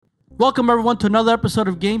Welcome everyone to another episode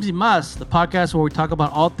of HIMYM S1, the podcast where we talk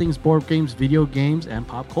about all things board games, video games, and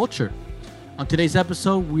pop culture. On today's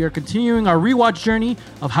episode, we are continuing our rewatch journey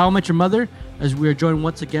of How I Met Your Mother, as we are joined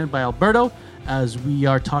once again by Alberto, as we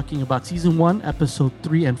are talking about Season 1, Episode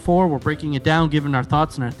 3 and 4. We're breaking it down, giving our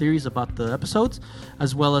thoughts and our theories about the episodes,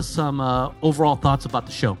 as well as some overall thoughts about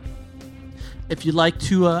the show. If you'd like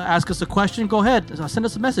to ask us a question, go ahead. Send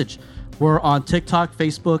us a message. We're on TikTok,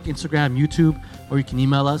 Facebook, Instagram, YouTube, or you can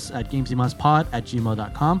email us at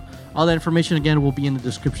gamesymspod@gmail.com. All that information, again, will be in the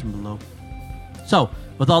description below. So,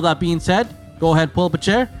 with all that being said, go ahead, pull up a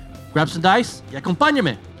chair, grab some dice, y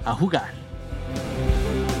acompáñame a jugar.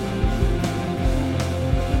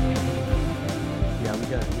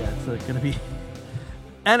 It's going to be...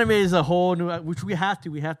 Anime is a whole new... Which we have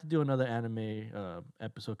to do another anime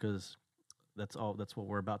episode because that's what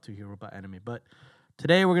we're about to hear about anime. But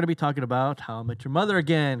today we're going to be talking about How I Met Your Mother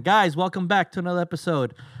again. Guys, welcome back to another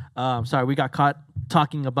episode. Sorry, we got caught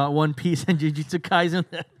talking about One Piece and Jujutsu Kaisen.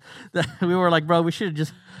 We were like, bro, we should have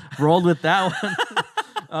just rolled with that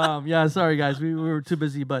one. Yeah, sorry, guys. We were too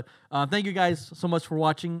busy. But thank you guys so much for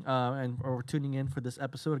watching or tuning in for this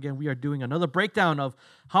episode. Again, we are doing another breakdown of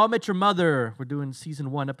How I Met Your Mother. We're doing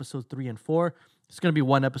Season 1, Episodes 3 and 4. It's going to be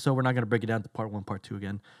one episode. We're not going to break it down to Part 1, Part 2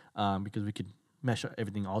 again because we could mesh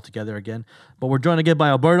everything all together again. But we're joined again by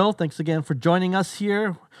Alberto. Thanks again for joining us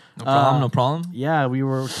here. No problem. Yeah, we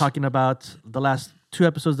were talking about the last two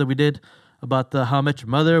episodes that we did about the How I Met Your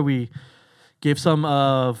Mother. We gave some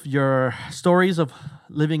of your stories of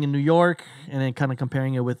living in New York and then kind of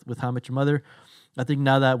comparing it with How I Met Your Mother. I think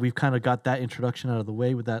now that we've kind of got that introduction out of the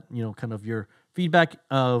way with that, kind of your feedback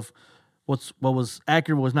of what was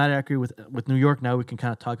accurate, what was not accurate with New York, now we can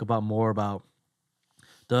kind of talk about more about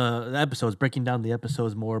the episodes, breaking down the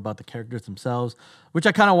episodes more about the characters themselves, which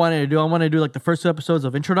I kind of wanted to do. I wanted to do like the first two episodes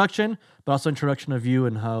of introduction, but also introduction of you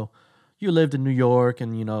and how you lived in New York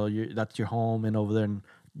and, that's your home and over there and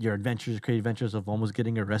your adventures, crazy adventures of almost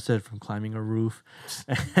getting arrested from climbing a roof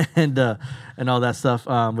and all that stuff,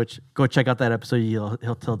 which go check out that episode.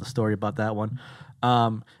 He'll tell the story about that one.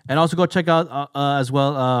 And also go check out as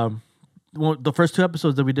well the first two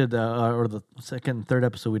episodes that we did, or the second and third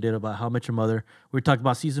episode we did about How I Met Your Mother. We talked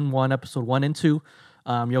about Season 1, Episode 1 and 2.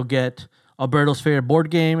 You'll get Alberto's favorite board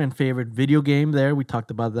game and favorite video game there. We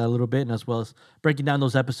talked about that a little bit, and as well as breaking down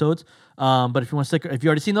those episodes. But if you want to if you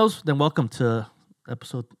already seen those, then welcome to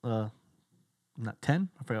episode not 10.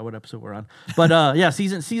 I forgot what episode we're on. But yeah,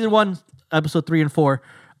 season 1, Episode 3 and 4.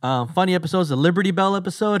 Funny episodes, the Liberty Bell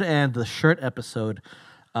episode and the shirt episode.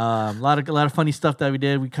 A lot of funny stuff that we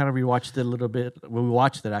did. We kind of rewatched it a little bit. Well, we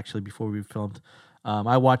watched it actually before we filmed.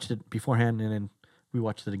 I watched it beforehand and then we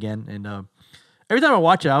watched it again. And every time I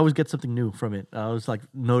watch it, I always get something new from it. I always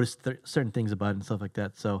notice certain things about it and stuff like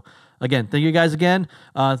that. So again, thank you guys again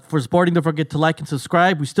for supporting. Don't forget to like and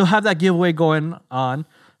subscribe. We still have that giveaway going on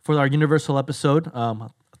for our Universal episode.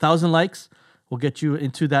 1,000 likes will get you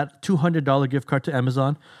into that $200 gift card to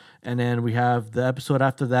Amazon. And then we have the episode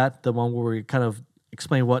after that, the one where we kind of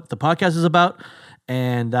explain what the podcast is about.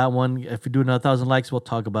 And that one, if we do another 1,000 likes, we'll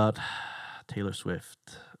talk about Taylor Swift,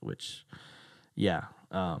 which, yeah,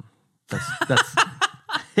 that's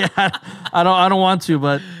yeah. I don't want to,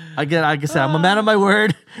 but again, like I said, I'm a man of my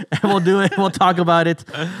word, and we'll do it. We'll talk about it.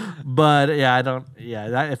 But yeah, I don't.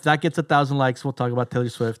 Yeah, if that gets 1,000 likes, we'll talk about Taylor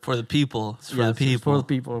Swift for the people. For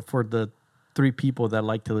the 3 people that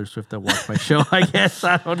like Taylor Swift that watch my show, I guess.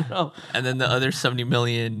 I don't know. And then the other 70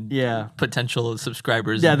 million potential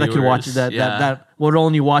subscribers. Yeah, that could watch it. That would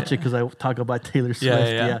only watch it because I talk about Taylor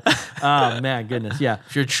Swift. Yeah. Oh, man, goodness. Yeah.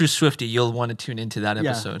 If you're a true Swiftie, you'll want to tune into that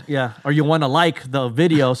episode. Yeah. Or you want to like the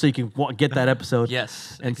video so you can get that episode.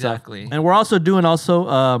 Yes, and exactly. And we're also doing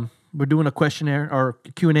we're doing a questionnaire or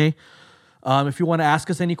Q&A. If you want to ask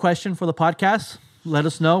us any question for the podcast, let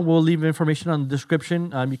us know. We'll leave information on the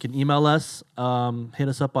description. You can email us, hit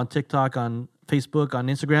us up on TikTok, on Facebook, on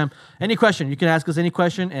Instagram. Any question, you can ask us any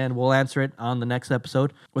question, and we'll answer it on the next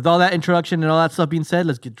episode. With all that introduction and all that stuff being said,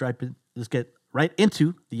 let's get right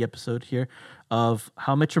into the episode here of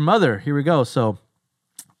How I Met Your Mother. Here we go. So,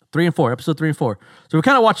 episode 3 and 4. So we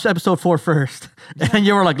kind of watched episode 4 first, and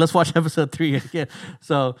you were like, let's watch episode 3 again.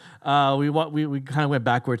 So we kind of went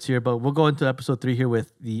backwards here, but we'll go into episode 3 here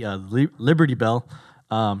with the Liberty Bell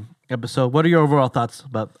episode. What are your overall thoughts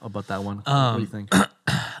about that one? What do you think?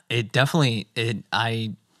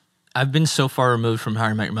 I've been so far removed from How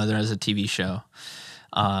I Met Your Mother as a TV show.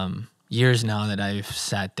 Years now that I've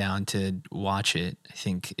sat down to watch it. I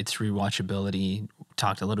think its rewatchability,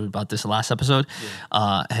 talked a little bit about this last episode,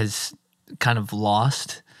 has kind of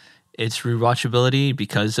lost its rewatchability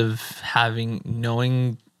because of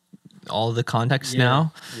knowing all the context Yeah,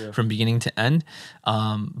 now yeah. from beginning to end.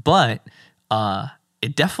 But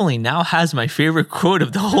it definitely now has my favorite quote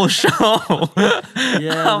of the whole show.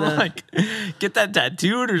 Yeah, I'm like, get that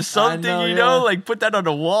tattooed or something, know, you know, yeah. like put that on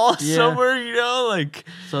a wall Yeah. somewhere, you know, like,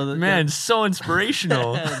 So man, so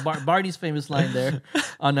inspirational. Barney's famous line there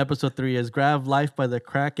on episode 3 is grab life by the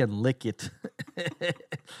crack and lick it.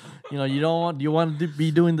 You know, you want to be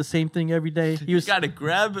doing the same thing every day. He was You gotta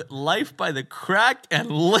grab life by the crack and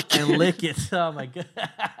lick it. and lick it. Oh my god,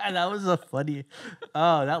 that was a funny.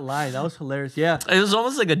 Oh, that line, that was hilarious. Yeah, It was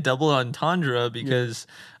almost like a double entendre because,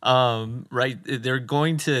 right, they're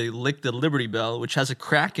going to lick the Liberty Bell, which has a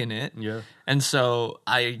crack in it. Yeah. And so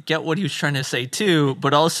I get what he was trying to say too,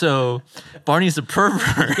 but also Barney's a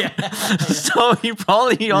pervert. So he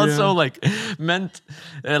probably also like meant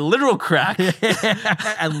a literal crack.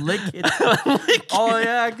 and lick it. Oh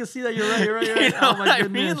yeah, I can see that. You're right. You're right. You're right. You know Oh my what I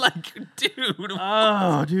goodness. mean? Like, dude.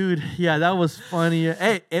 Oh, dude, yeah, that was funny.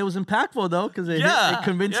 Hey, it was impactful though, because it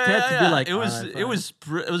convinced Ted to be like, it was "All right,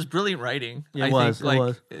 it was brilliant writing. Yeah, I it was, think, it like,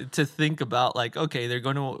 was. to think about like, okay, they're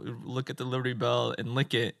going to look at the Liberty Bell and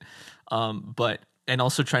lick it, but and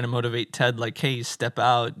also trying to motivate Ted, like, hey, step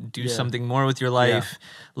out, do something more with your life,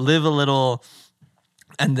 live a little,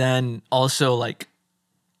 and then also like,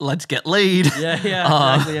 let's get laid. Yeah,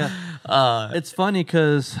 exactly. Yeah. It's funny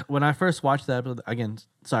because when I first watched that episode, again,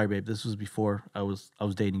 sorry, babe, this was before I was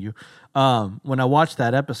dating you. When I watched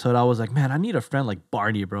that episode, I was like, man, I need a friend like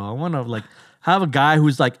Barney, bro. I want to like have a guy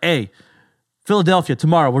who's like, hey, Philadelphia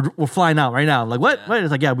tomorrow. We're flying out right now. I'm like, what? Yeah. What?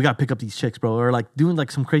 It's like, yeah, we got to pick up these chicks, bro. Or like doing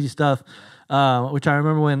like some crazy stuff. Which I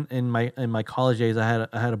remember when in my college days, I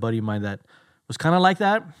had a buddy of mine that was kind of like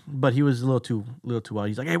that, but he was a little too wild.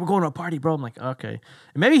 He's like, hey, we're going to a party, bro. I'm like, okay.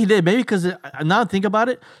 And maybe he did. Maybe because now I think about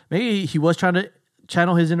it, maybe he was trying to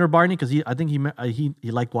channel his inner Barney because I think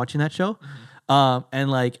he liked watching that show.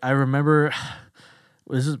 And like I remember,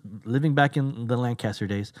 this is living back in the Lancaster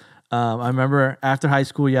days. I remember after high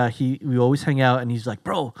school, we always hang out, and he's like,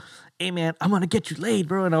 bro, hey man, I'm gonna get you laid,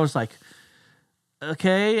 bro. And I was like,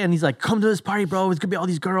 okay. And he's like, come to this party, bro. It's gonna be all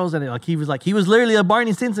these girls. And he was literally a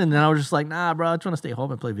Barney Stinson. And I was just like, nah, bro, I just want to stay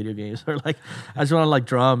home and play video games. Or like, I just want to like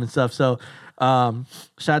drum and stuff. So, shout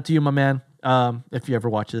out to you, my man. If you ever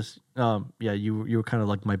watch this, you were kind of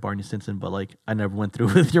like my Barney Stinson, but like I never went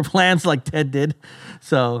through with your plans like Ted did.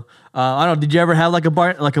 So, I don't know. Did you ever have like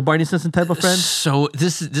a Barney Stinson type of friend? So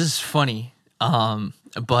this is funny,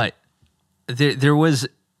 but there was.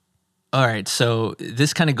 All right, so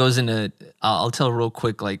this kind of goes into. I'll tell real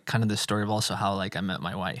quick, like kind of the story of also how like I met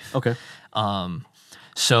my wife. Okay.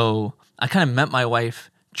 So I kind of met my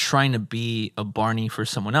wife trying to be a Barney for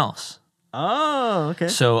someone else. Oh, okay.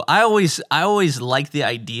 So I always liked the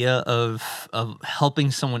idea of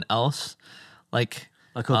helping someone else, like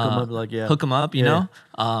Like hook 'em up, like hook them up. You Yeah.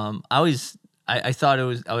 know, I thought it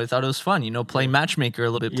was fun. You know, play matchmaker a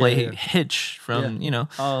little bit, play Yeah. Hitch from Yeah.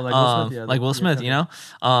 Oh, like Will Smith, yeah, like Will Smith. okay. You know,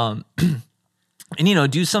 and you know,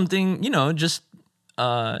 do something. You know, just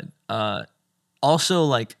also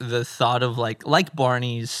like the thought of like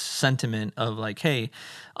Barney's sentiment of like, hey,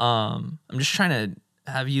 I'm just trying to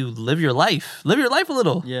have you live your life a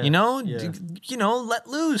little, Yeah, you know, yeah. you know, let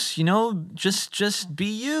loose, you know, just be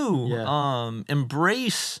you, Yeah.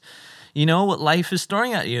 embrace, you know, what life is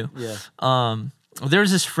throwing at you. Yeah.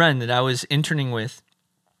 There's this friend that I was interning with,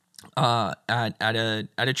 at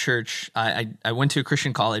a church. I went to a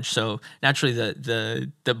Christian college, so naturally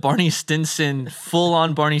the Barney Stinson, full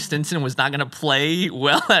on Barney Stinson, was not going to play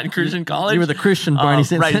well at Christian college. You were the Christian Barney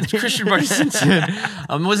Stinson. Right, Christian Barney Stinson.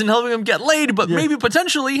 Wasn't helping him get laid, but maybe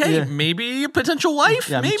potentially, hey, Yeah. maybe a potential wife,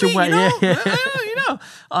 Yeah, maybe, your wife, you know, yeah. you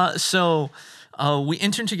know. So we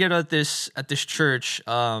interned together at this church,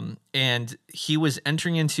 and he was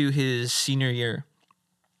entering into his senior year.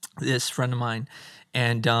 This friend of mine,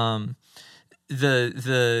 and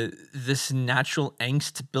this natural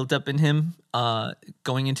angst built up in him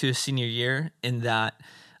going into his senior year, in that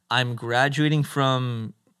I'm graduating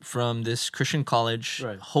from this Christian college,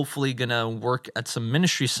 Right. hopefully gonna work at some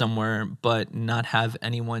ministry somewhere, but not have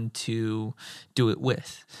anyone to do it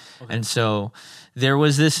with. Okay. And so there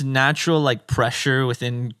was this natural like pressure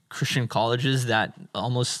within Christian colleges that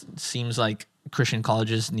almost seems like Christian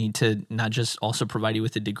colleges need to not just also provide you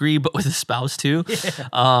with a degree, but with a spouse too. Yeah.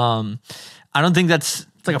 I don't think that's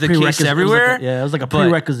It's like the a case prerequisite. everywhere. It was like a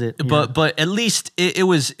prerequisite. But at least it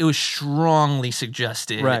was strongly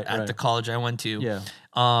suggested at the college I went to. Yeah.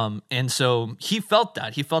 And so he felt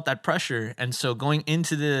that pressure. And so going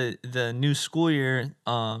into the new school year,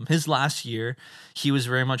 his last year, he was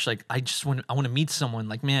very much like, I want to meet someone.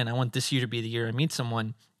 Like, man, I want this year to be the year I meet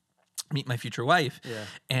someone, meet my future wife. Yeah.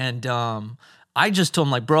 And I just told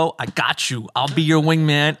him like, bro, I got you. I'll be your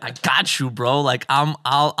wingman. I got you, bro. Like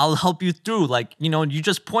I'll help you through. Like, you know, you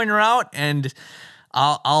just point her out and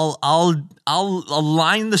I'll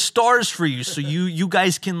align the stars for you. So you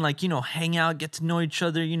guys can like, you know, hang out, get to know each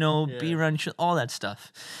other, you know, be around each other, all that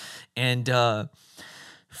stuff. And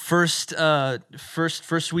first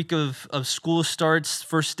week of school starts,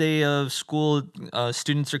 first day of school,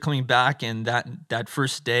 students are coming back, and that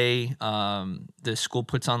first day, the school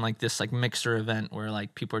puts on like this like mixer event where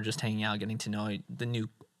like people are just hanging out, getting to know the new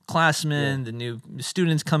classmen, the new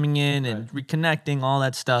students coming in and reconnecting, all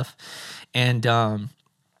that stuff. And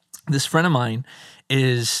this friend of mine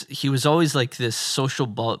he was always like this social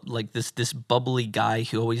like this bubbly guy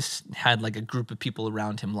who always had like a group of people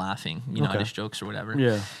around him laughing, you know, at his jokes or whatever.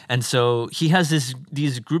 Yeah. And so he has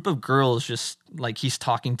these group of girls just like he's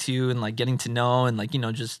talking to and like getting to know and like, you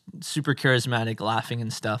know, just super charismatic, laughing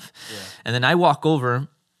and stuff. Yeah. And then I walk over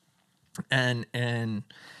and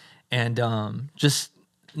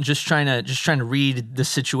just trying to read the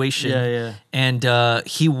situation. Yeah. And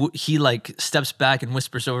he like steps back and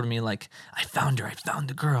whispers over to me like, I found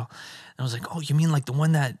the girl. And I was like, oh, you mean like the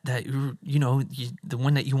one that you know, the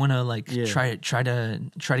one that you want to like try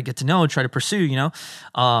to get to know, try to pursue, you know,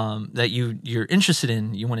 that you're interested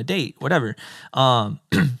in, you want to date, whatever. And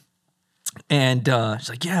she's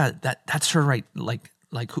like, yeah, that's her, right? Like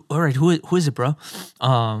all right, who is it, bro?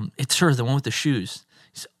 It's her, the one with the shoes.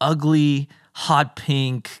 It's ugly, hot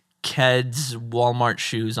pink Keds Walmart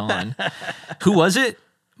shoes on. Who was it?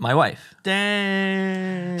 My wife.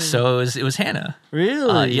 Dang. So it was Hannah.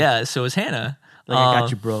 Really? Yeah. So it was Hannah. Like, I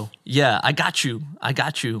got you, bro. Yeah, I got you.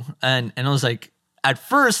 And I was like, at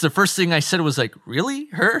first, the first thing I said was like, really?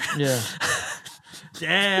 Her? Yeah.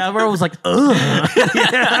 Yeah, everyone was like, ugh.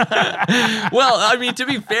 Well, I mean, to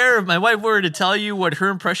be fair, if my wife were to tell you what her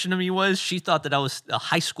impression of me was, she thought that I was a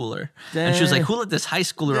high schooler. Dang. And she was like, who let this high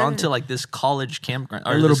schooler onto like this college campground?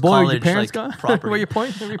 Or a little this boy, college, your parents like, got? property. Where your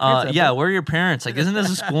parents yeah, where are your parents? Like, isn't this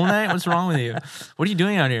a school night? What's wrong with you? What are you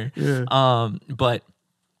doing out here? Yeah. But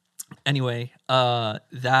anyway,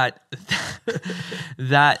 that's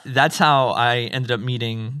how I ended up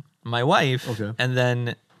meeting my wife. Okay. And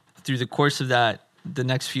then through the course of that, the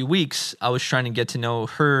next few weeks, I was trying to get to know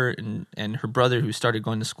her and her brother, who started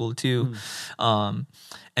going to school too, and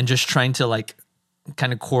just trying to like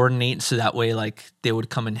kind of coordinate so that way like they would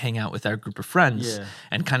come and hang out with our group of friends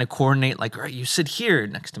and kind of coordinate like, all right, you sit here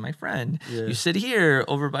next to my friend, you sit here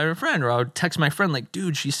over by my friend, or I would text my friend like,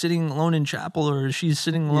 dude, she's sitting alone in chapel, or she's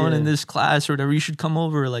sitting alone in this class or whatever, you should come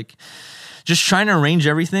over. Like just trying to arrange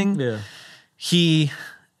everything. Yeah. He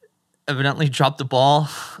evidently dropped the ball.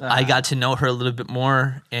 I got to know her a little bit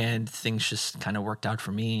more, and things just kind of worked out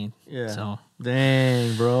for me. Yeah. So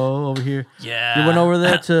dang, bro, over here. Yeah. You went over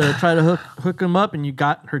there to try to hook him up, and you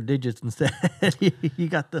got her digits instead. You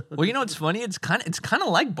got the. Well, you know, it's funny. It's kind of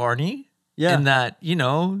like Barney. Yeah. In that, you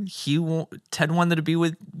know, Ted wanted to be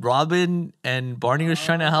with Robin, and Barney was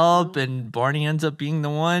trying to help, and Barney ends up being the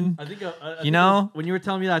one. I think when you were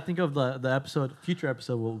telling me that, I think of the future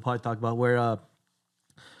episode we'll probably talk about where.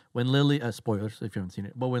 When Lily, spoilers if you haven't seen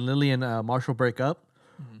it, but when Lily and Marshall break up,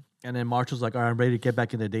 and then Marshall's like, all right, I'm ready to get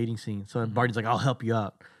back in the dating scene. So Barney's like, I'll help you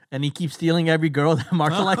out. And he keeps stealing every girl that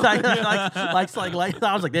Marshall likes. I was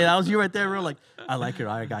like, hey, that was you right there, bro. Like, I like her,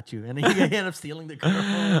 I got you. And he ended up stealing the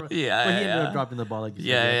girl. But he ended up dropping the ball, like you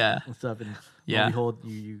said, and stuff. And behold,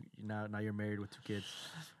 you now you're married with 2 kids.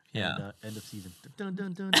 Yeah. And, end of season. Dun,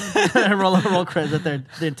 dun, dun, dun. roll credits that there.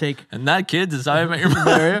 Didn't take. And that, kids, is how I met your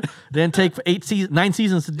mother. Didn't take 9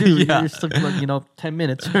 seasons to do. Yeah. It just took 10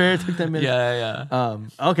 minutes. It took 10 minutes. Yeah.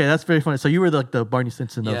 Okay, that's very funny. So you were the Barney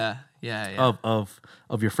Stinson of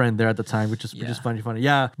your friend there at the time, which is funny.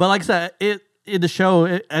 Yeah. But like I said, in the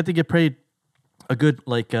show, I think it played a good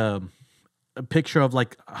like a picture of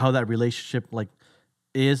like how that relationship like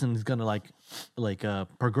is and is gonna like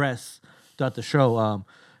progress throughout the show.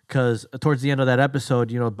 Because towards the end of that episode,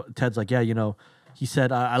 Ted's like, he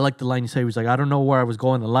said, I like the line he said. He was like, I don't know where I was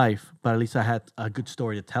going in life, but at least I had a good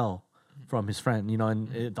story to tell from his friend,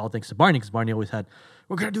 and it all thanks to Barney, because Barney always had,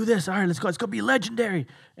 we're going to do this. All right, let's go. It's going to be legendary.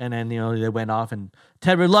 And then, they went off, and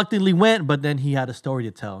Ted reluctantly went, but then he had a story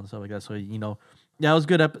to tell and stuff like that. So, it was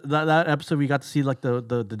good. That episode, we got to see like the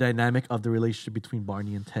dynamic of the relationship between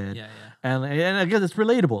Barney and Ted. Yeah. And I guess it's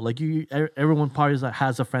relatable. Like everyone probably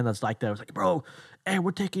has a friend that's like that. It's like, bro, hey,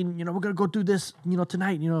 we're taking, we're gonna go do this,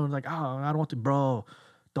 tonight. Like, oh, I don't want to, bro.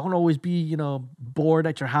 Don't always be, bored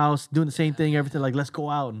at your house doing the same thing, everything. Like, let's go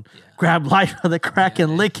out and grab life of the crack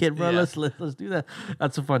and lick it, bro. Yeah. Let's do that.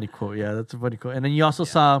 That's a funny quote. Yeah, that's a funny quote. And then you also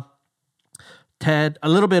saw Ted, a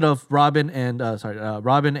little bit of Robin and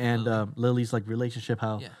Lily's like relationship,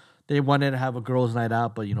 how they wanted to have a girls' night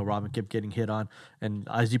out, but Robin kept getting hit on, and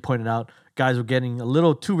as you pointed out, guys were getting a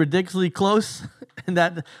little too ridiculously close, and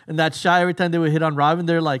that shy every time they would hit on Robin,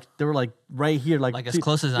 they were like right here, like as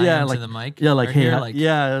close as I am like, to the mic. Yeah, like right hey, here,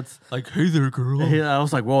 yeah, it's like hey there, girl. I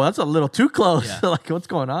was like, whoa, that's a little too close. Yeah. Like, what's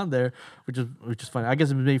going on there? Which is funny. I guess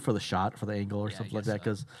it was maybe for the shot, for the angle, or something like that.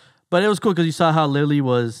 So. But it was cool because you saw how Lily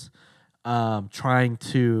was trying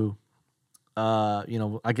to,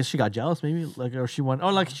 I guess she got jealous, maybe, or she wanted,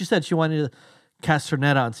 like she said, she wanted to cast her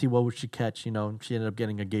net out and see what would she catch. And she ended up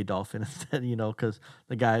getting a gay dolphin instead. Because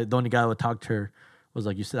the only guy who would talk to her was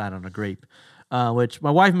like, you sat on a grape, which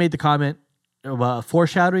my wife made the comment about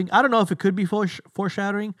foreshadowing. I don't know if it could be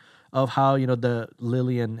foreshadowing of how the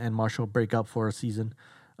Lily and Marshall break up for a season,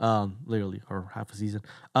 literally, or half a season.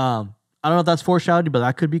 I don't know if that's foreshadowing, but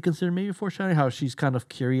that could be considered maybe foreshadowing. How she's kind of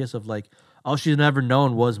curious of like, all she's never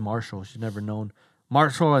known was Marshall. She's never known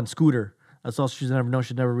Marshall and Scooter. That's all she's never known.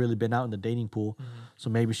 She's never really been out in the dating pool. Mm-hmm.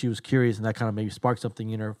 So maybe she was curious, and that kind of maybe sparked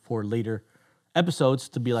something in her for later episodes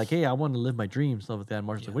to be like, hey, I want to live my dream, stuff like that. And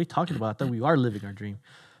Marshall's like, what are you talking about? I thought we are living our dream.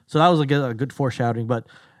 So that was a good foreshadowing. But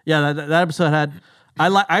yeah, that episode had.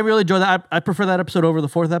 I really enjoyed that. I prefer that episode over the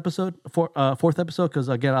fourth episode. Fourth episode because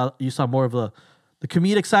again, you saw more of the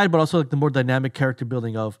comedic side, but also like the more dynamic character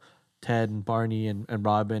building of Ted and Barney and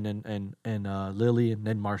Robin and Lily, and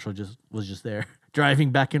then Marshall was just there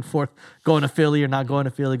driving back and forth, going to Philly or not going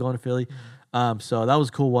to Philly, going to Philly. So that was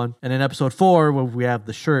a cool one. And then episode 4, where we have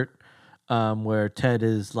the shirt, where Ted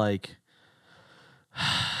is like,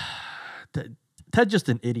 Ted's just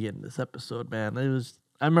an idiot in this episode, man.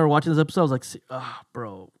 I remember watching this episode. I was like,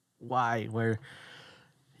 bro, why? Where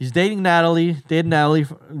he's dating Natalie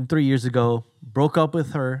 3 years ago, broke up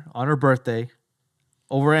with her on her birthday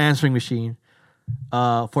over an answering machine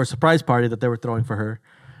for a surprise party that they were throwing for her.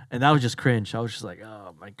 And that was just cringe. I was just like,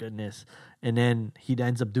 oh, my goodness. And then he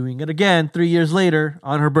ends up doing it again 3 years later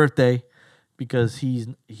on her birthday because he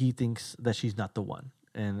thinks that she's not the one.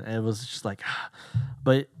 And it was just like,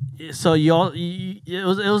 but so it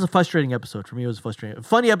was a frustrating episode for me. It was frustrating, a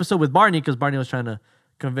funny episode with Barney because Barney was trying to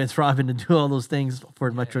convince Robin to do all those things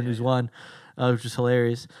for Metro News 1, which was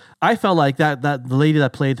hilarious. I felt like that the lady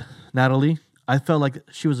that played Natalie, I felt like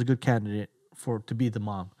she was a good candidate to be the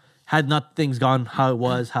mom. Had not things gone how it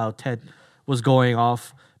was, how Ted was going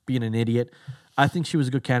off being an idiot, I think she was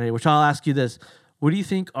a good candidate. Which I'll ask you this. What do you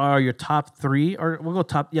think are your top 3, or we'll go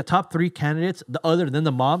top 3 candidates, other than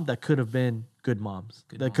the mom, that could have been good moms?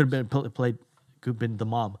 Could have been the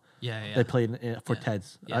mom. Yeah. They played for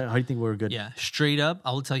Ted's. Yeah. How do you think we were good? Yeah, straight up,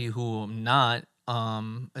 I will tell you who I'm not.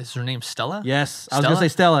 Is her name Stella? Yes, I was gonna say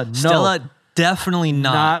Stella. No, Stella, definitely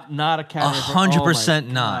not. Not a candidate.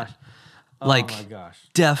 100% not. Like, oh my gosh,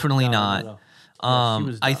 definitely not. No. Yeah, she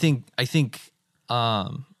was I think.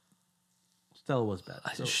 Stella was bad.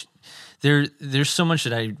 So. There's so much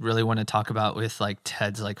that I really want to talk about with like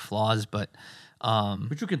Ted's like flaws, but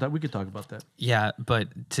we could talk about that. Yeah, but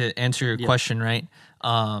to answer your question, right?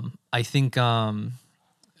 I think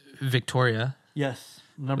Victoria. Yes,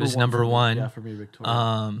 number one. Yeah, for me,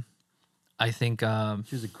 Victoria. I think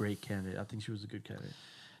she was a great candidate. I think she was a good candidate.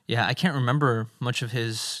 Yeah, I can't remember much of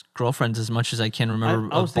his girlfriends as much as I can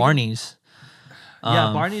remember of Barney's.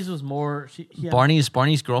 Barney's was more.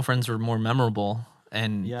 Barney's girlfriends were more memorable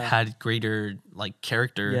and had greater like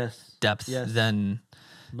character depth than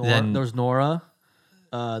there was Nora.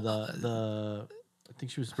 I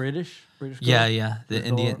think she was British girl. Yeah. The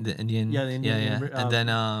Indian. Yeah, the Indian. And then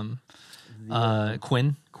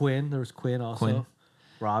Quinn. There was Quinn also.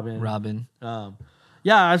 Robin. I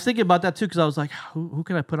was thinking about that too because I was like, who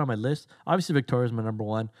can I put on my list? Obviously, Victoria's my number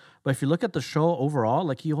one. But if you look at the show overall,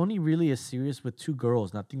 like he only really is serious with 2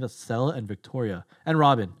 girls. And I think that's Stella and Victoria and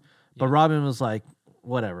Robin. But Robin was like,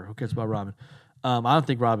 whatever. Who cares about Robin? I don't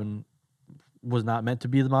think Robin was not meant to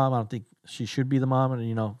be the mom. I don't think she should be the mom.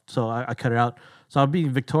 And so I cut it out. So I'm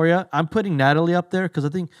being Victoria. I'm putting Natalie up there because I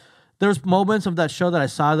think there's moments of that show that I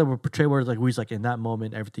saw that were portrayed where it's like in that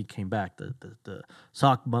moment everything came back. The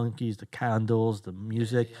sock monkeys, the candles, the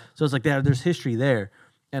music. Yeah. So it's like there's history there.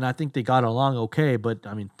 And I think they got along okay, but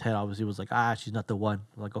I mean Ted obviously was like, she's not the one.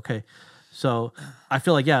 I'm like, okay. So I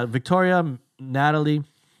feel like Victoria, Natalie,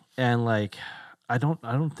 and like I don't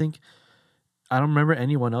remember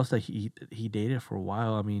anyone else that he dated for a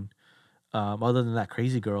while. I mean, other than that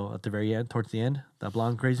crazy girl at the very end, towards the end, that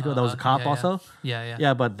blonde crazy girl that was a cop also. Yeah.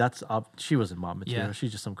 Yeah, but that's she wasn't mom material. Yeah.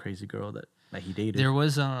 She's just some crazy girl that he dated. There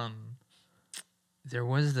was the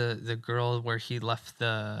girl where he left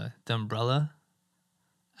the umbrella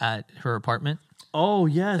at her apartment. Oh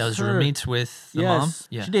yes, That was her. roommates with the mom.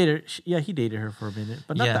 Yeah, she dated. He dated her for a minute,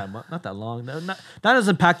 but not Yeah. not that long. Not as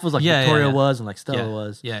impactful as like Yeah, Victoria yeah. was and like Stella yeah.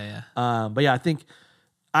 was. Yeah, yeah. But yeah, I think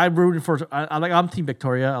I'm rooting for. I'm Team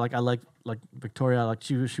Victoria. I like Victoria. Like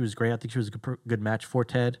she was great. I think she was a good match for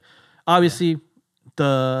Ted. Obviously,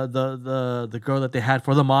 the girl that they had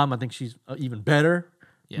for the mom, I think she's even better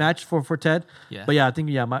match for Ted. Yeah. But yeah, I think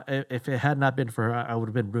if it had not been for her, I would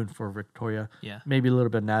have been rooting for Victoria. Yeah. Maybe a little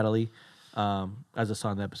bit Natalie. As I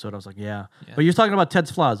saw in the episode, I was like, yeah. But you're talking about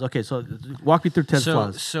Ted's flaws. Okay, so walk me through Ted's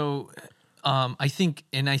flaws. So, I think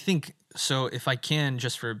so. If I can,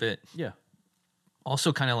 just for a bit,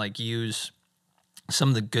 also kind of like use some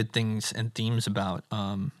of the good things and themes about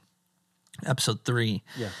episode 3.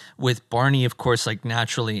 Yeah. With Barney, of course, like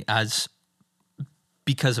naturally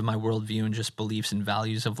because of my worldview and just beliefs and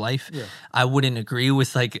values of life, I wouldn't agree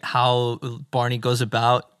with like how Barney goes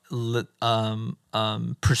about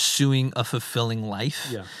pursuing a fulfilling life.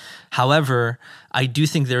 Yeah. However, I do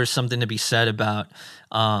think there is something to be said about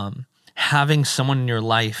having someone in your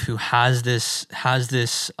life who has this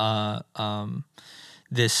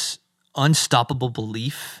this unstoppable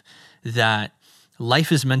belief that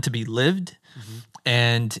life is meant to be lived,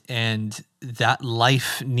 and that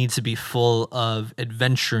life needs to be full of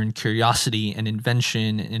adventure and curiosity and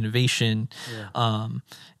invention and innovation,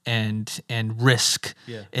 and risk.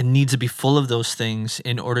 It needs to be full of those things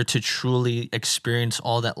in order to truly experience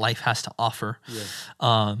all that life has to offer.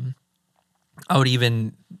 I would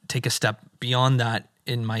even take a step beyond that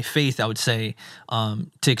in my faith. I would say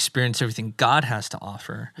to experience everything God has to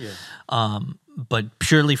offer. But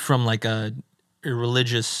purely from like a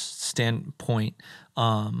religious standpoint,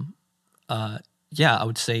 I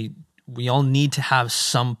would say we all need to have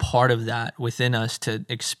some part of that within us to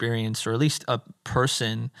experience, or at least a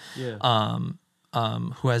person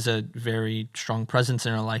who has a very strong presence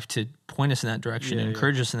in our life to point us in that direction and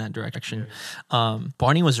encourage us in that direction.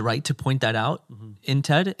 Barney was right to point that out in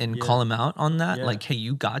Ted and call him out on that. Like, hey,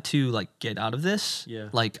 you got to like get out of this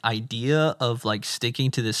like idea of like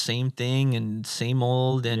sticking to the same thing and same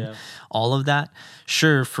old and all of that.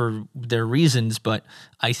 Sure, for their reasons, but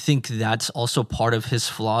I think that's also part of his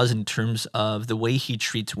flaws in terms of the way he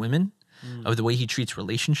treats women. Of the way he treats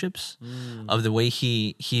relationships, of the way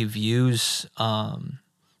he views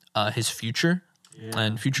his future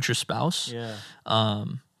and future spouse.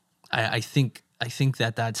 I think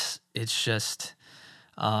that's it's just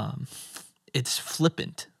it's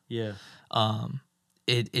flippant.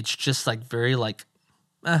 It's just like very like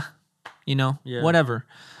whatever.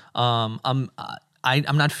 I'm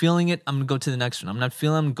not feeling it. I'm gonna go to the next one. I'm not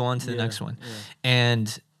feeling. I'm going to the next one,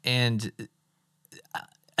 and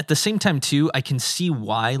at the same time too, I can see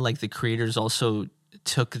why like the creators also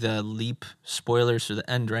took the leap, spoilers for the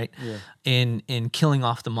end, right? In killing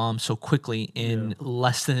off the mom so quickly in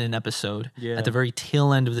less than an episode at the very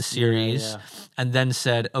tail end of the series, and then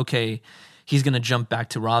said, okay, he's gonna jump back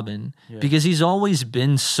to Robin because he's always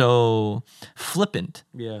been so flippant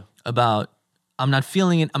about, I'm not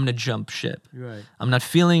feeling it, I'm gonna jump ship. I'm not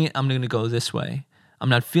feeling it, I'm gonna go this way. I'm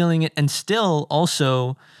not feeling it, and still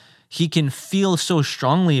also he can feel so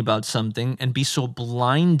strongly about something and be so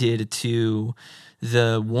blinded to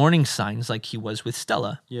the warning signs like he was with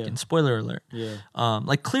Stella. And spoiler alert.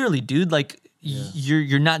 Like clearly, dude, like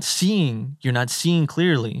you're not seeing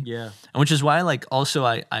clearly. And which is why like also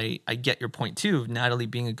I get your point too of Natalie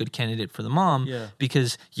being a good candidate for the mom.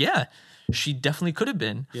 Because she definitely could have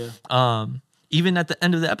been. Even at the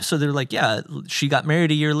end of the episode, they're like, she got married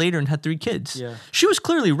a year later and had 3 kids. She was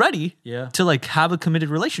clearly ready to like have a committed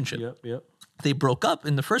relationship. They broke up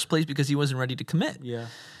in the first place because he wasn't ready to commit.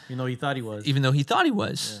 Even though he thought he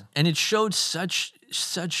was. And it showed such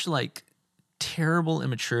like terrible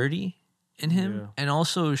immaturity in him, and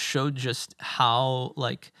also showed just how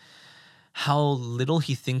little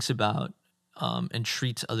he thinks about and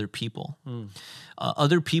treats other people.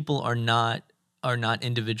 Other people are not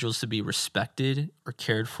individuals to be respected or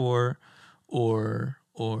cared for or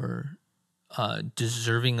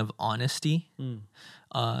deserving of honesty.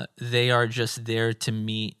 They are just there to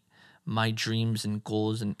meet my dreams and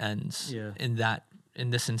goals and ends. In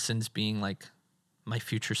this instance being like my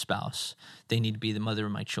future spouse. They need to be the mother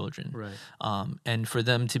of my children. And for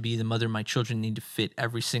them to be the mother of my children, need to fit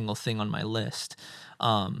every single thing on my list.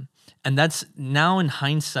 And that's now in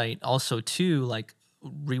hindsight also too, like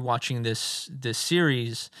rewatching this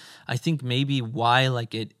series, I think maybe why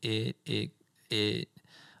like it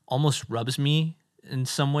almost rubs me in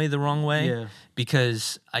some way the wrong way,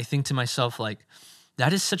 because I think to myself like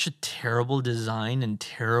that is such a terrible design and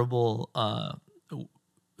terrible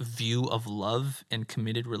view of love and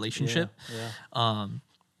committed relationship.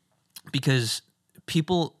 because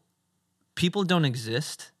people don't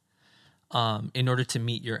exist in order to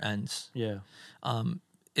meet your ends. Yeah.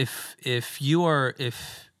 If you are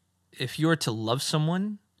to love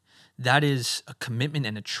someone, that is a commitment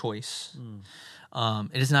and a choice.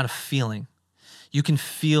 It is not a feeling. You can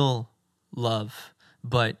feel love,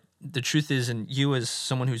 but the truth is, and you as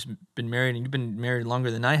someone who's been married, and you've been married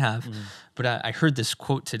longer than I have, but I heard this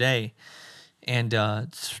quote today, and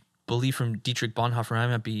it's believe from Dietrich Bonhoeffer. I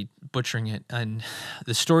might be butchering it, and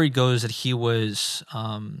the story goes that he was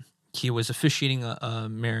officiating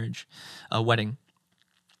a wedding,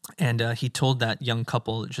 and he told that young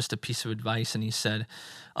couple just a piece of advice, and he said,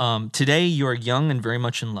 "Today you are young and very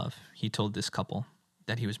much in love." He told this couple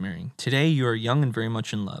that he was marrying, "Today you are young and very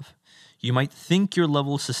much in love. You might think your love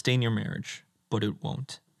will sustain your marriage, but it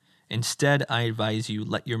won't. Instead, I advise you,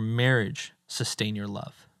 let your marriage sustain your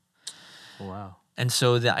love." Wow. And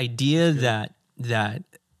so the idea that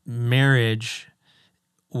marriage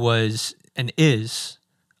was and is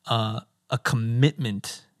a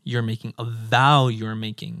commitment you're making, a vow you're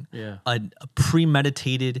making, a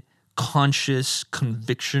premeditated, conscious,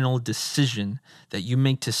 convictional decision that you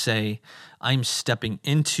make to say, I'm stepping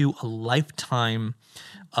into a lifetime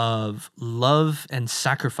of love and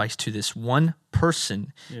sacrifice to this one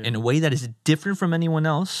person in a way that is different from anyone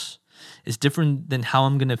else, is different than how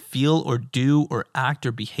I'm going to feel or do or act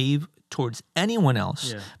or behave towards anyone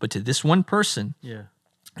else, but to this one person.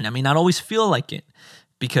 And I may not always feel like it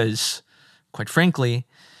because, quite frankly,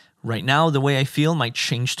 right now the way I feel might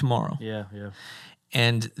change tomorrow.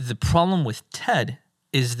 And the problem with Ted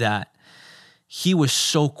is that he was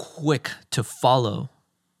so quick to follow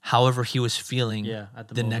however he was feeling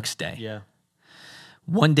the next day.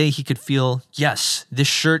 One day he could feel, yes, this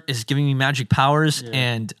shirt is giving me magic powers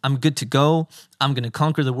and I'm good to go. I'm going to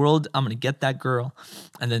conquer the world. I'm going to get that girl.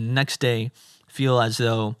 And then the next day feel as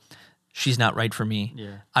though she's not right for me.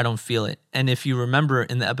 I don't feel it. And if you remember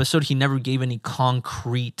in the episode, he never gave any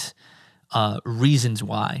concrete reasons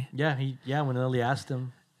why. When Lily asked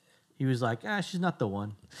him, he was like, she's not the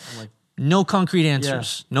one. I'm like, no concrete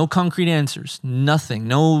answers. No concrete answers. Nothing.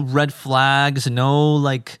 No red flags. No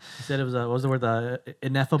like. He said it was what was the word?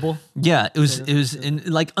 Ineffable. Yeah, it was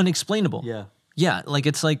like unexplainable. Like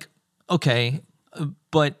it's like okay,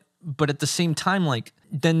 but at the same time, like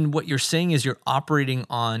then what you're saying is you're operating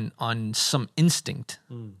on some instinct,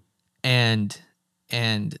 and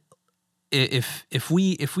if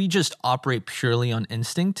we just operate purely on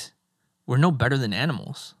instinct, we're no better than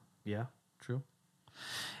animals. Yeah, true.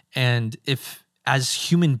 And if, as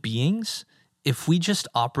human beings, if we just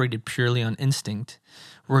operated purely on instinct,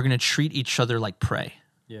 we're going to treat each other like prey.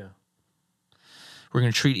 We're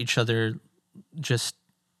going to treat each other just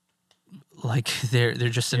like they're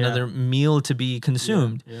just another meal to be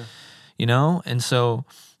consumed. You know? And so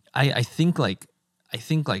I think like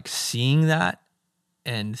seeing that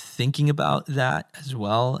and thinking about that as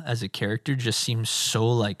well as a character just seems so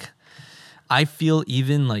like, I feel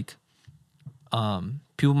even like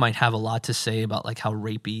people might have a lot to say about like how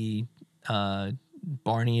rapey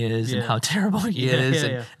Barney is and how terrible he is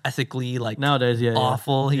and ethically like nowadays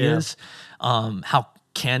awful he is. How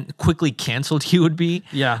quickly canceled he would be.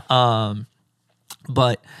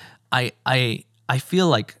 But I feel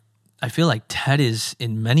like Ted is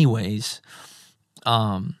in many ways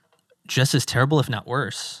just as terrible, if not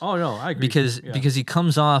worse. Oh no, I agree. Because he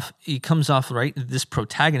comes off right, this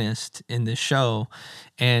protagonist in this show,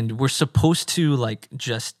 and we're supposed to like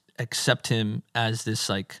just accept him as this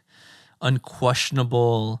like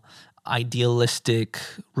unquestionable, idealistic,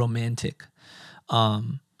 romantic.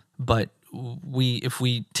 But if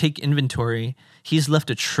we take inventory, he's left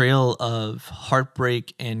a trail of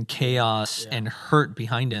heartbreak and chaos and hurt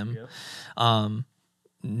behind him.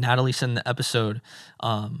 Natalie said in the episode,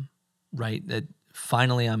 right, that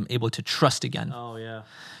finally I'm able to trust again. Oh yeah.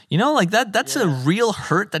 You know, like that's a real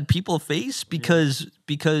hurt that people face because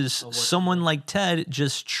someone like Ted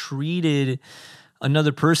just treated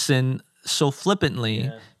another person so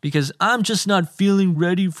flippantly because I'm just not feeling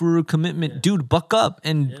ready for a commitment. Dude, buck up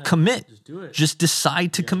and commit. Just do it. Just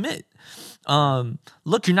decide to commit.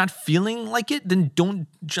 Look, you're not feeling like it, then don't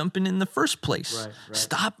jump in the first place. Right.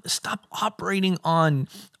 Stop operating on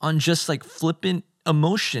just like flippant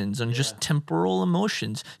emotions, on just temporal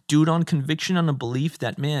emotions. Do it on conviction, on a belief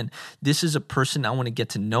that, man, this is a person I want to get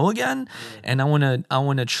to know again, and I want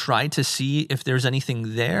to try to see if there's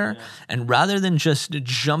anything there. And rather than just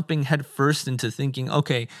jumping headfirst into thinking,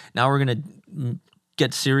 okay, now we're gonna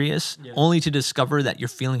get serious, only to discover that your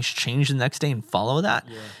feelings change the next day and follow that,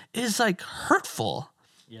 is like hurtful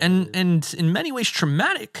and in many ways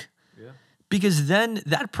traumatic. Because then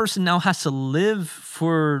that person now has to live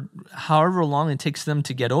for however long it takes them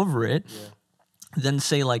to get over it. Yeah. Then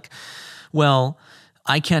say like, well,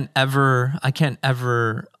 I can't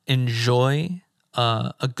ever enjoy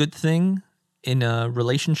a good thing in a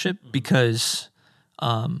relationship because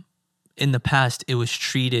in the past it was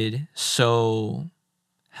treated so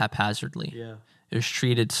haphazardly. Yeah. It was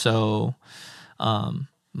treated so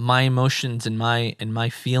my emotions and my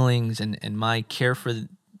feelings and my care for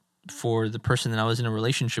the person that I was in a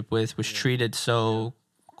relationship with was treated so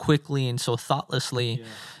quickly and so thoughtlessly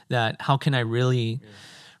that how can I really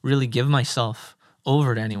give myself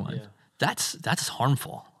over to anyone? Yeah. That's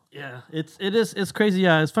harmful. Yeah, it's crazy.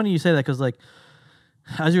 Yeah, it's funny you say that because like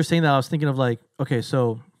as you were saying that, I was thinking of like, okay,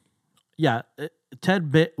 so yeah,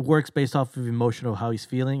 Ted works based off of emotional how he's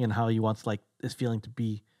feeling and how he wants like this feeling to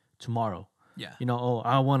be tomorrow. Yeah. You know, oh,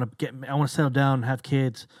 I want to settle down and have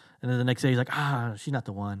kids, and then the next day he's like, she's not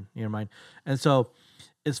the one. You know, mind. And so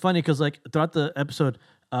it's funny because like throughout the episode,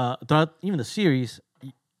 throughout even the series,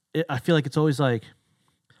 I feel like it's always like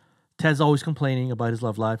Ted's always complaining about his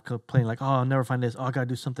love life, complaining like, oh, I'll never find this. Oh, I gotta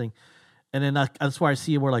do something. And then that's why I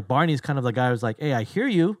see where like Barney's kind of the guy who's like, hey, I hear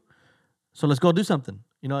you, so let's go do something.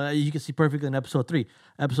 You know, you can see perfectly in episode 3.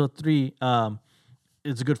 Episode 3,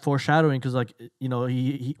 it's a good foreshadowing because like, you know,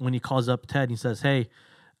 he when he calls up Ted, he says, hey,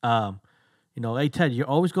 you know, hey Ted, you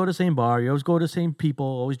always go to the same bar, you always go to the same people,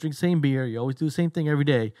 always drink the same beer, you always do the same thing every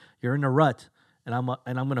day. You're in a rut. And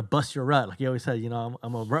I'm gonna bust your rut, like he always said. You know,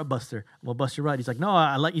 I'm a rut buster. I'm gonna bust your rut. He's like, no,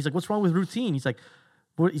 I like. He's like, what's wrong with routine? He's like,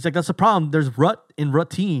 that's the problem. There's rut in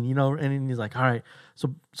routine, you know. And he's like, all right.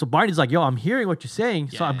 So Barney's like, yo, I'm hearing what you're saying,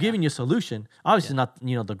 so I'm giving you a solution. Obviously, not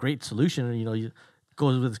the great solution. You know, he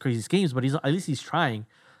goes with his crazy schemes, but at least he's trying.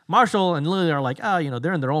 Marshall and Lily are like,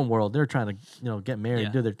 they're in their own world. They're trying to get married,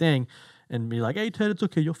 and do their thing, and be like, hey Ted, it's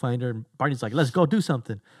okay, you'll find her. And Barney's like, let's go do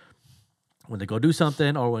something. When they go do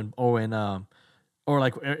something, or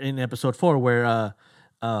like in episode 4 where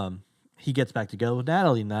he gets back together with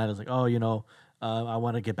Natalie. Natalie's like, oh, I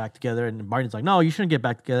want to get back together. And Barney's like, no, you shouldn't get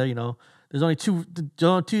back together. You know, there's only two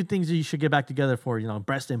things that you should get back together for,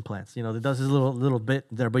 breast implants. You know, that does his little bit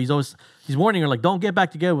there. But he's warning her, like, don't get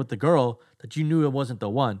back together with the girl that you knew it wasn't the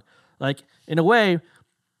one. Like, in a way,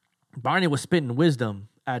 Barney was spitting wisdom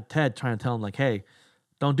at Ted, trying to tell him, like, hey,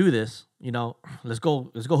 don't do this. You know, let's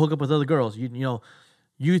go hook up with other girls.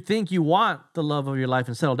 You think you want the love of your life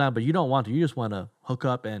and settle down, but you don't want to. You just want to hook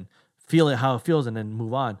up and feel it how it feels and then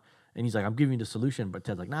move on. And he's like, I'm giving you the solution. But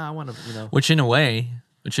Ted's like, nah, I want to, Which in a way,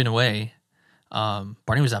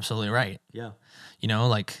 Barney was absolutely right. Yeah.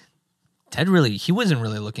 Like Ted he wasn't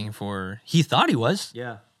really looking for, he thought he was.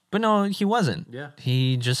 Yeah. But no, he wasn't. Yeah.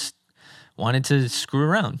 He just wanted to screw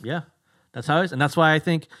around. Yeah. That's how it is. And that's why I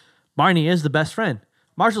think Barney is the best friend.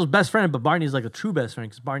 Marshall's best friend, but Barney's like a true best friend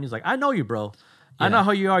because Barney's like, I know you, bro. I know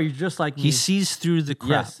how you are. You're just like me. He sees through the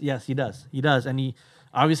crap. Yes, he does. He does. And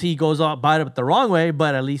he goes about it the wrong way,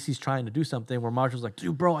 but at least he's trying to do something where Marshall's like,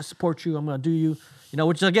 dude, bro, I support you. I'm going to do you.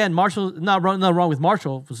 Which again, Marshall, not wrong with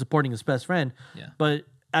Marshall for supporting his best friend. Yeah. But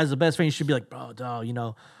as a best friend, you should be like, bro, dog,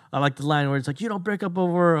 I like the line where it's like, you don't break up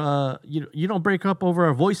over you don't break up over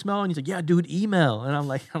a voicemail. And he's like, yeah, dude, email. And I'm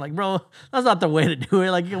like, bro, that's not the way to do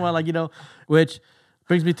it. Like, which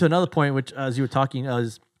brings me to another point, which as you were talking,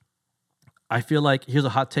 is I feel like, here's a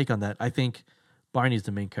hot take on that. I think Barney's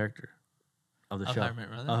the main character of the show. How I Met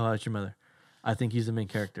Your Mother? How I Met Your Mother. I think he's the main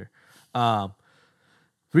character. The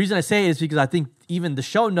reason I say it is because I think even the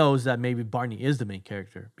show knows that maybe Barney is the main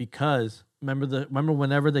character. Because remember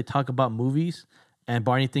whenever they talk about movies and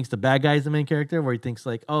Barney thinks the bad guy is the main character, where he thinks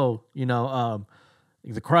like,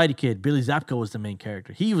 the Karate Kid, Billy Zabka was the main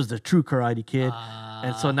character. He was the true Karate Kid.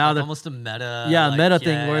 And so now they're almost a meta. Yeah, meta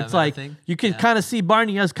thing where it's like thing. You can kind of see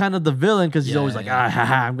Barney as kind of the villain because he's always like,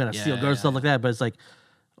 I'm gonna steal girls, stuff like that. But it's like,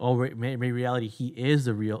 in reality, he is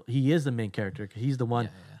the main character because he's the one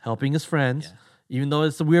helping his friends. Yeah. Even though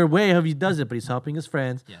it's a weird way how he does it, but he's helping his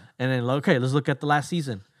friends. Yeah. And then let's look at the last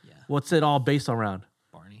season. Yeah. What's it all based around?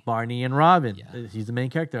 Barney and Robin. Yeah. He's the main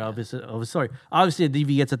character of his story. Obviously, the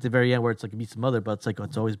DV gets at the very end where it's like he meets the mother, but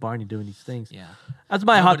it's always Barney doing these things. Yeah, that's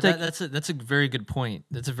my hot take. That's a very good point.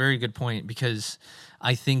 That's a very good point because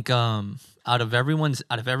I think out of everyone's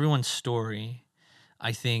story,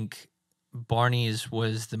 I think Barney's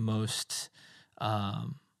was the most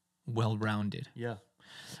well-rounded. Yeah.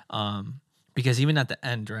 Because even at the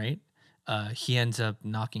end, right, he ends up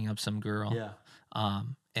knocking up some girl. Yeah.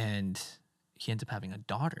 And he ends up having a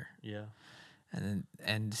daughter. Yeah.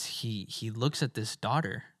 And he looks at this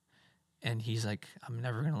daughter and he's like, I'm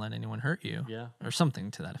never gonna let anyone hurt you, Yeah. or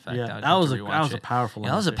something to that effect. Yeah, I'd that have was to a rewatch it. powerful Yeah,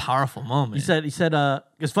 line. that was a powerful moment. He said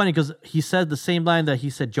it's funny because he said the same line that he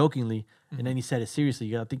said jokingly, and then he said it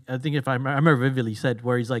seriously. I think if I remember vividly, he said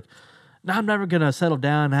where he's like, "No, I'm never gonna settle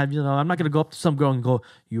down and have I'm not gonna go up to some girl and go,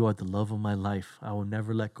 you are the love of my life. I will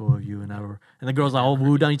never let go of you." And the girl's like all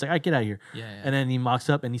wooed down. He's like, "I get out of here." Yeah. And then he mocks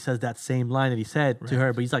up and he says that same line that he said to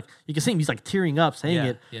her, but he's like, you can see him, he's like tearing up saying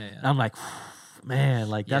it. Yeah. And I'm like, man,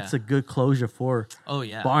 like that's a good closure for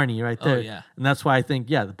Barney right there. Yeah. And that's why I think,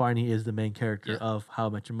 the Barney is the main character of How I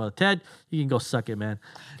Met Your Mother. Ted, you can go suck it, man.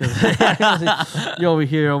 You're over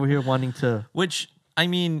here wanting to. Which, I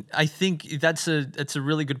mean, I think that's a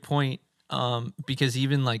really good point. Because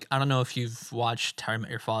even like, I don't know if you've watched How I Met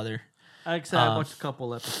Your Father. I watched a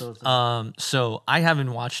couple episodes. So I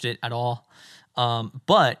haven't watched it at all.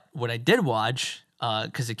 But what I did watch,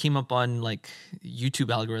 because it came up on like YouTube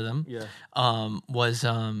algorithm, was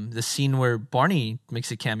the scene where Barney makes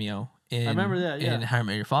a cameo in. I remember that. Yeah. In How I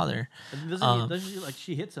Met Your Father. Doesn't he, like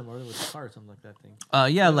she hits him or with a car or something like that thing?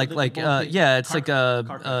 It's like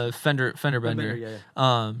a fender bender.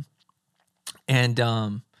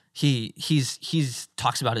 And he's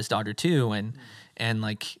talks about his daughter too, and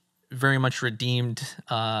like very much redeemed.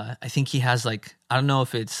 I think he has like, I don't know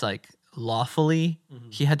if it's like lawfully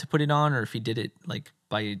he had to put it on or if he did it like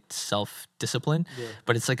by self-discipline,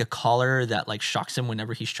 but it's like a collar that like shocks him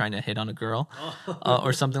whenever he's trying to hit on a girl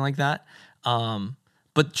or something like that.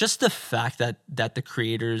 But just the fact that the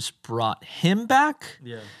creators brought him back,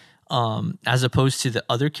 as opposed to the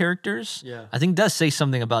other characters, I think does say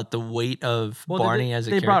something about the weight of Barney as a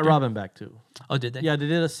character. They brought Robin back too. Oh, did they? Yeah, they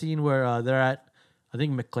did a scene where they're at, I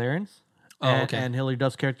think, McLaren's. And Hilary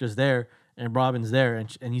Duff's character's there, and Robin's there,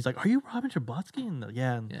 and he's like, "Are you Robin Scherbatsky?" And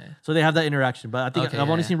so they have that interaction. But I think I've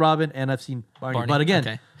only seen Robin and I've seen Barney. But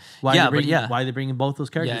again, why are they bringing both those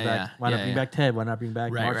characters back? Why not bring back Ted? Why not bring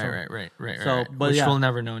back Marshall? Right. So, but which we'll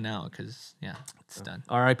never know now because it's done.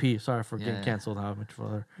 R.I.P. Sorry for getting canceled. How much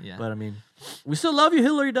further? Yeah. But I mean, we still love you,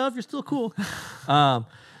 Hilary Duff. You're still cool. But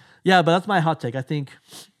that's my hot take. I think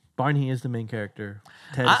Barney is the main character.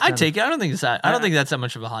 I take it. I don't think it's that. I don't think that's that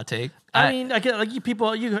much of a hot take. I mean, I get like you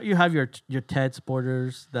people. You have your Ted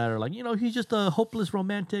supporters that are like, he's just a hopeless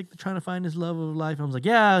romantic trying to find his love of life. And I was like,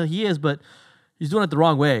 yeah, he is, but he's doing it the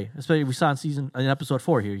wrong way. Especially we saw in episode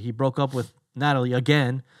 4 here. He broke up with Natalie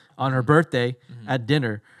again on her birthday at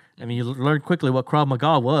dinner. I mean, you learn quickly what Krav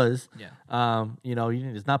Maga was. Yeah.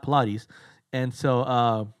 It's not Pilates. And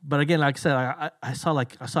so, but again, like I said, I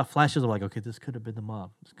saw flashes of like, okay, this could have been the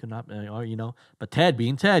mom. This could not, but Ted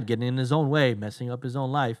being Ted, getting in his own way, messing up his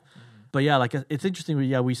own life. But yeah, like it's interesting.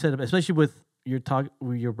 We said, especially with your talk,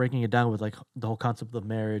 you're breaking it down with like the whole concept of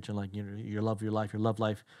marriage and like, your love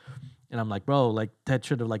life. And I'm like, bro, like Ted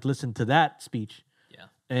should have like listened to that speech. Yeah.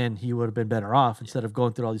 And he would have been better off instead of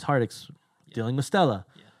going through all these heartaches, dealing with Stella,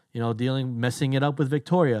 messing it up with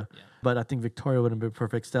Victoria. Yeah. But I think Victoria would have been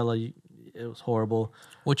perfect. Stella, it was horrible.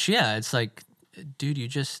 Which, it's like, dude,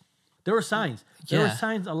 there were signs. There were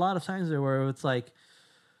signs, a lot of signs there where it's like,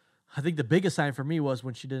 I think the biggest sign for me was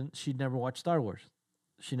when she'd never watched Star Wars.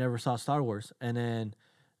 She never saw Star Wars. And then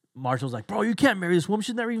Marshall's like, bro, you can't marry this woman.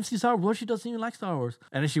 She's never even seen Star Wars. She doesn't even like Star Wars.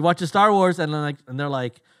 And then she watches Star Wars and then and they're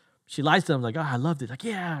like, she lies to them like, oh, I loved it. Like,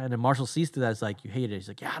 yeah. And then Marshall sees to that. It's like, you hate it. He's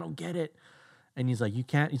like, yeah, I don't get it. And he's like, you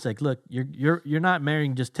can't. He's like, look, you're not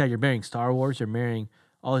marrying just Ted. You're marrying Star Wars. You're marrying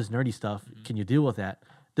all this nerdy stuff. Can you deal with that?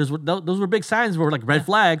 Those were big signs were like red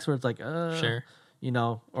flags where it's like, sure,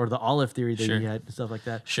 or the olive theory that he had and stuff like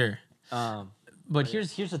that. Sure. But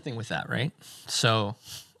here's the thing with that, right? So,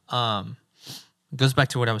 it goes back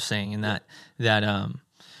to what I was saying in that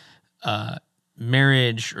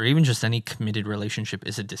marriage or even just any committed relationship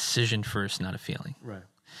is a decision first, not a feeling. Right.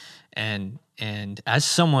 And as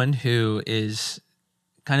someone who is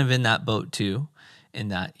kind of in that boat too, in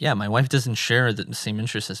that, my wife doesn't share the same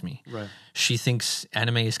interests as me. Right. She thinks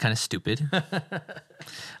anime is kind of stupid.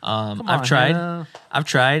 I've tried. Hannah. I've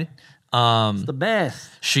tried. It's the best.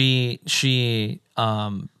 She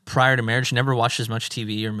prior to marriage never watched as much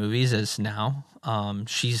TV or movies as now.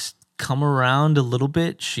 She's come around a little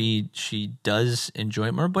bit. She does enjoy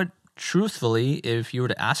it more, but truthfully, if you were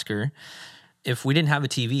to ask her if we didn't have a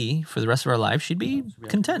TV for the rest of our life, she'd be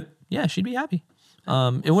content. Yeah, she'd be happy.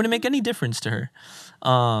 It wouldn't make any difference to her.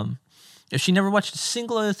 If she never watched a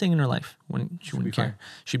single other thing in her life, she wouldn't care.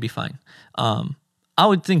 She'd be fine. I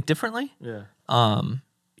would think differently. Yeah.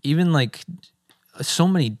 Even like so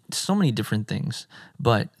many different things.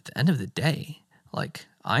 But at the end of the day, like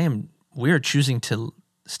we are choosing to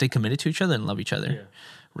stay committed to each other and love each other,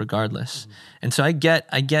 regardless. Mm-hmm. And so I get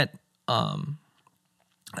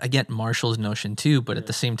I get Marshall's notion too, but at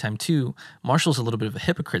the same time too, Marshall's a little bit of a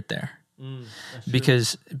hypocrite there.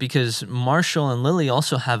 Because Marshall and Lily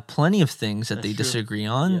also have plenty of things that they disagree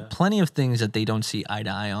on, plenty of things that they don't see eye to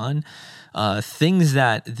eye on, things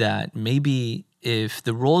that maybe if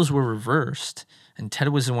the roles were reversed and Ted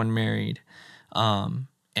was the one married,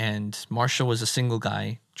 and Marshall was a single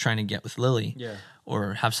guy trying to get with Lily,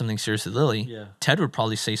 or have something serious with Lily, Ted would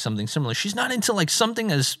probably say something similar. She's not into like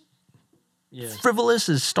something as frivolous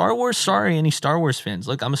as Star Wars. Sorry, any Star Wars fans.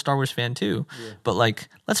 Look, I'm a Star Wars fan too. But like,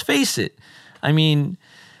 let's face it. I mean,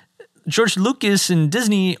 George Lucas and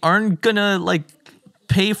Disney aren't gonna like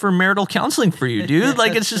pay for marital counseling for you, dude.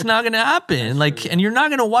 Like, it's just not gonna happen. Like, and you're not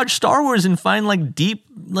gonna watch Star Wars and find like deep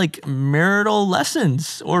like marital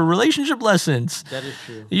lessons or relationship lessons. That is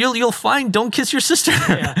true. You'll find Don't Kiss Your Sister.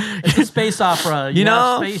 It's a space opera. You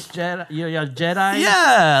know, space Jedi. Jedi.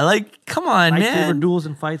 Yeah, like come on, man. Duels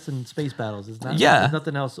and fights and space battles. It's not. There's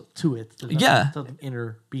nothing else to it. There's nothing, something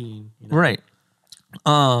inner being. You know? Right.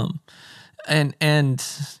 And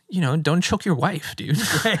you know, don't choke your wife, dude.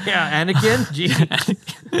 Anakin.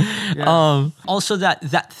 Jeez. Also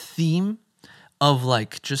that theme of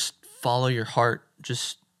like just follow your heart,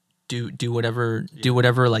 just do whatever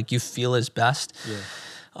like you feel is best.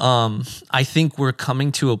 I think we're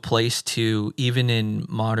coming to a place to, even in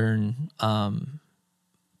modern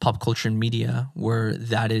pop culture and media, where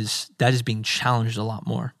that is being challenged a lot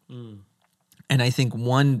more. And I think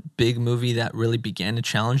one big movie that really began to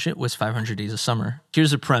challenge it was 500 Days of Summer.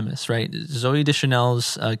 Here's the premise, right? Zoe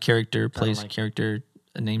Deschanel's character plays a character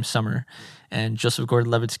named Summer. And Joseph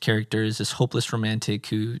Gordon-Levitt's character is this hopeless romantic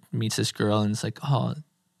who meets this girl and is like, oh,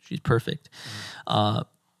 she's perfect.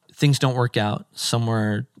 Things don't work out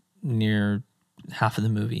somewhere near half of the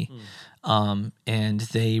movie. And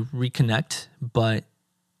they reconnect, but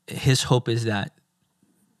his hope is that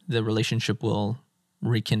the relationship will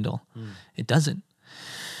rekindle. It doesn't.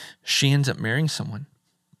 She ends up marrying someone,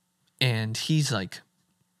 and he's like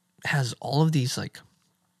has all of these like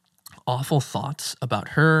awful thoughts about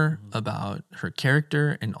her, about her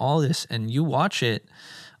character and all this. And you watch it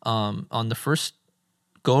on the first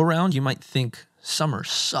go around, you might think Summer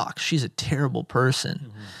sucks, she's a terrible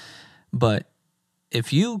person. But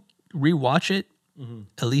if you rewatch it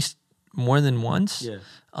at least more than once,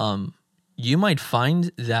 you might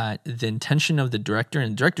find that the intention of the director,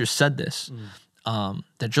 and the director said this,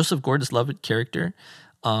 that Joseph Gordon-Levitt character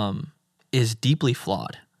is deeply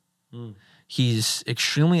flawed. He's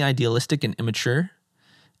extremely idealistic and immature,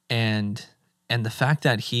 and the fact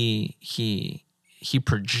that he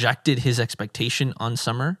projected his expectation on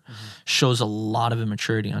Summer shows a lot of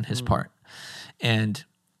immaturity on his part. And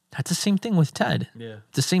that's the same thing with Ted.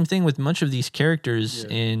 The same thing with much of these characters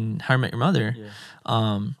in How I Met Your Mother.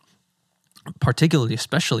 Particularly,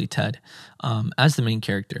 especially Ted, as the main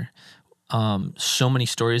character. So many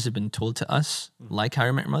stories have been told to us, like How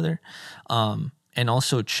I Met Your Mother, and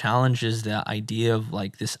also challenges the idea of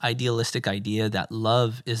like this idealistic idea that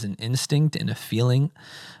love is an instinct and a feeling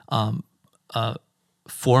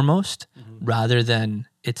foremost, rather than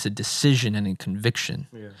it's a decision and a conviction.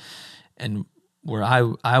 And where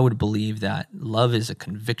I would believe that love is a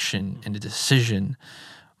conviction and a decision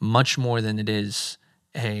much more than it is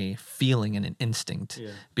a feeling and an instinct.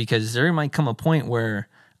 Because there might come a point where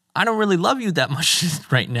I don't really love you that much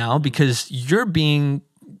right now because you're being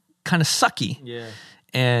kind of sucky.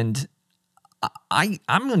 And I'm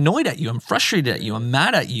annoyed at you. I'm frustrated at you. I'm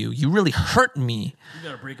mad at you. You really hurt me. We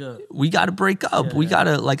gotta break up. We gotta break up. We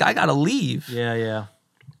gotta, like, I gotta leave. Yeah.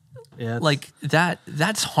 Like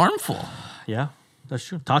that's harmful. Yeah, that's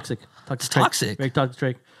true. Toxic. It's toxic. Very toxic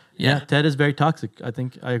trait. Yeah, Ted is very toxic. I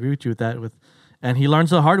think I agree with you with that. And he learns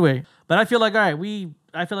the hard way. But I feel like, all right,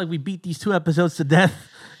 I feel like we beat these 2 episodes to death.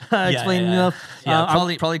 Explaining enough.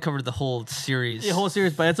 Probably covered the whole series. The whole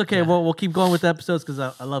series, but it's okay. Yeah. We'll keep going with the episodes because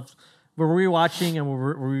I love. We're rewatching and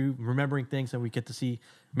we're remembering things, and we get to see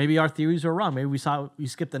maybe our theories are wrong. Maybe we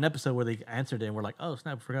skipped an episode where they answered it, and we're like, oh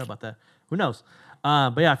snap, I forgot about that. Who knows?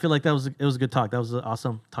 But yeah, I feel like it was a good talk. That was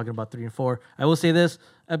awesome talking about 3 and 4. I will say this: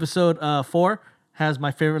 episode 4 has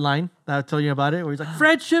my favorite line that I'll tell you about it, where he's like,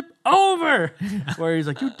 friendship over. Where he's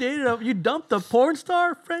like, you dumped a porn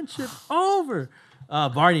star, friendship over.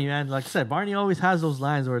 Barney, man, like I said, Barney always has those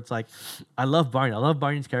lines where it's like, I love Barney. I love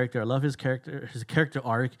Barney's character. I love his character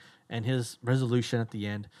arc and his resolution at the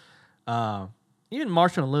end. Even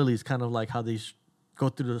Marshall and Lily's kind of like how they go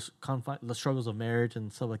through the struggles of marriage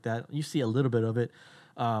and stuff like that. You see a little bit of it.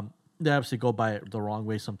 They obviously go by it the wrong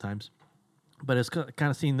way sometimes. But it's kind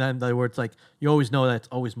of seeing them where it's like you always know that it's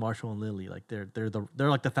always Marshall and Lily. Like they're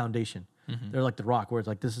like the foundation. They're like the rock where it's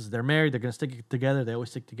like they're married. They're gonna stick together. They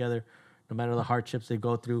always stick together, no matter the hardships they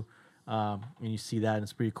go through. And you see that, and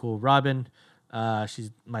it's pretty cool. Robin, she's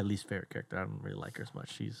my least favorite character. I don't really like her as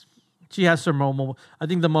much. She has some moment. I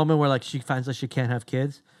think the moment where like she finds that she can't have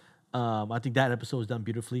kids. I think that episode was done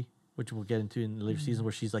beautifully, which we'll get into in the later season,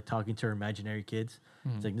 where she's like talking to her imaginary kids.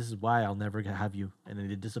 It's like, this is why I'll never have you, and then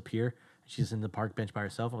they disappear. She's in the park bench by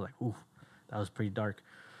herself. I was like, ooh, that was pretty dark.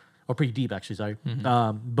 Or pretty deep, actually. Sorry,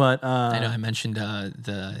 but I know I mentioned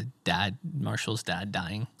the dad, Marshall's dad,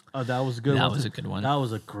 dying. Oh, that was a good. That was a good one. That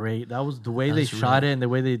was that was the way they shot it and the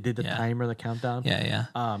way they did the timer, the countdown. Yeah.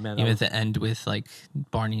 Oh man, even at the end with like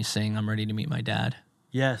Barney saying, "I'm ready to meet my dad."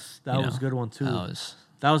 Yes, that was a good one too.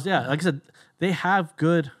 That was like I said, they have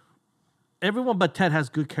good. Everyone but Ted has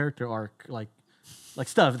good character arc, like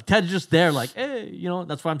stuff. Ted's just there, like, hey,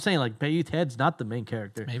 that's what I'm saying. Like, maybe Ted's not the main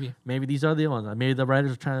character. Maybe these are the ones. Maybe the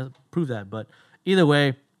writers are trying to prove that. But either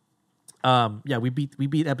way, we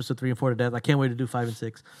beat episode 3 and 4 to death. I can't wait to do 5 and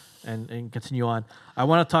 6 and continue on. I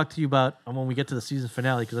want to talk to you about when we get to the season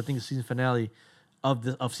finale, because I think the season finale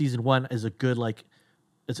of season 1 is a good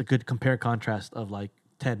it's a good compare and contrast of like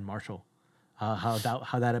Ted and Marshall, how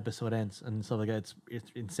that episode ends and stuff like that.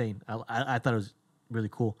 It's insane. I thought it was really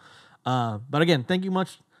cool. But again, thank you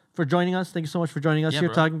much for joining us. Thank you so much for joining us here,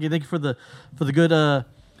 bro. Talking. Thank you for the good.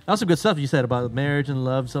 That was some good stuff you said about marriage and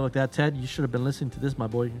love, stuff like that. Ted, you should have been listening to this, my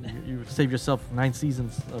boy. You saved yourself 9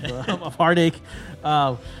 seasons of heartache.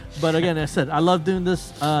 But again, as I said, I love doing this.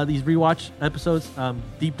 These rewatch episodes,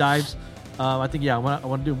 deep dives. I think I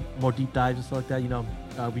want to do more deep dives and stuff like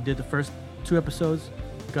that. We did the first 2 episodes.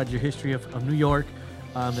 Got your history of New York.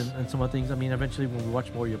 And some other things. I mean, eventually when we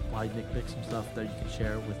watch more, you'll probably pick some stuff that you can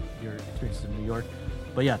share with your experiences in New York.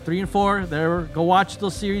 But yeah, 3 and 4, go watch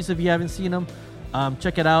those series if you haven't seen them.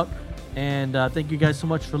 Check it out. And thank you guys so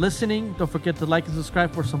much for listening. Don't forget to like and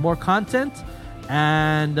subscribe for some more content.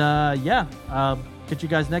 And catch you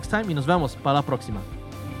guys next time. Y nos vemos para la próxima.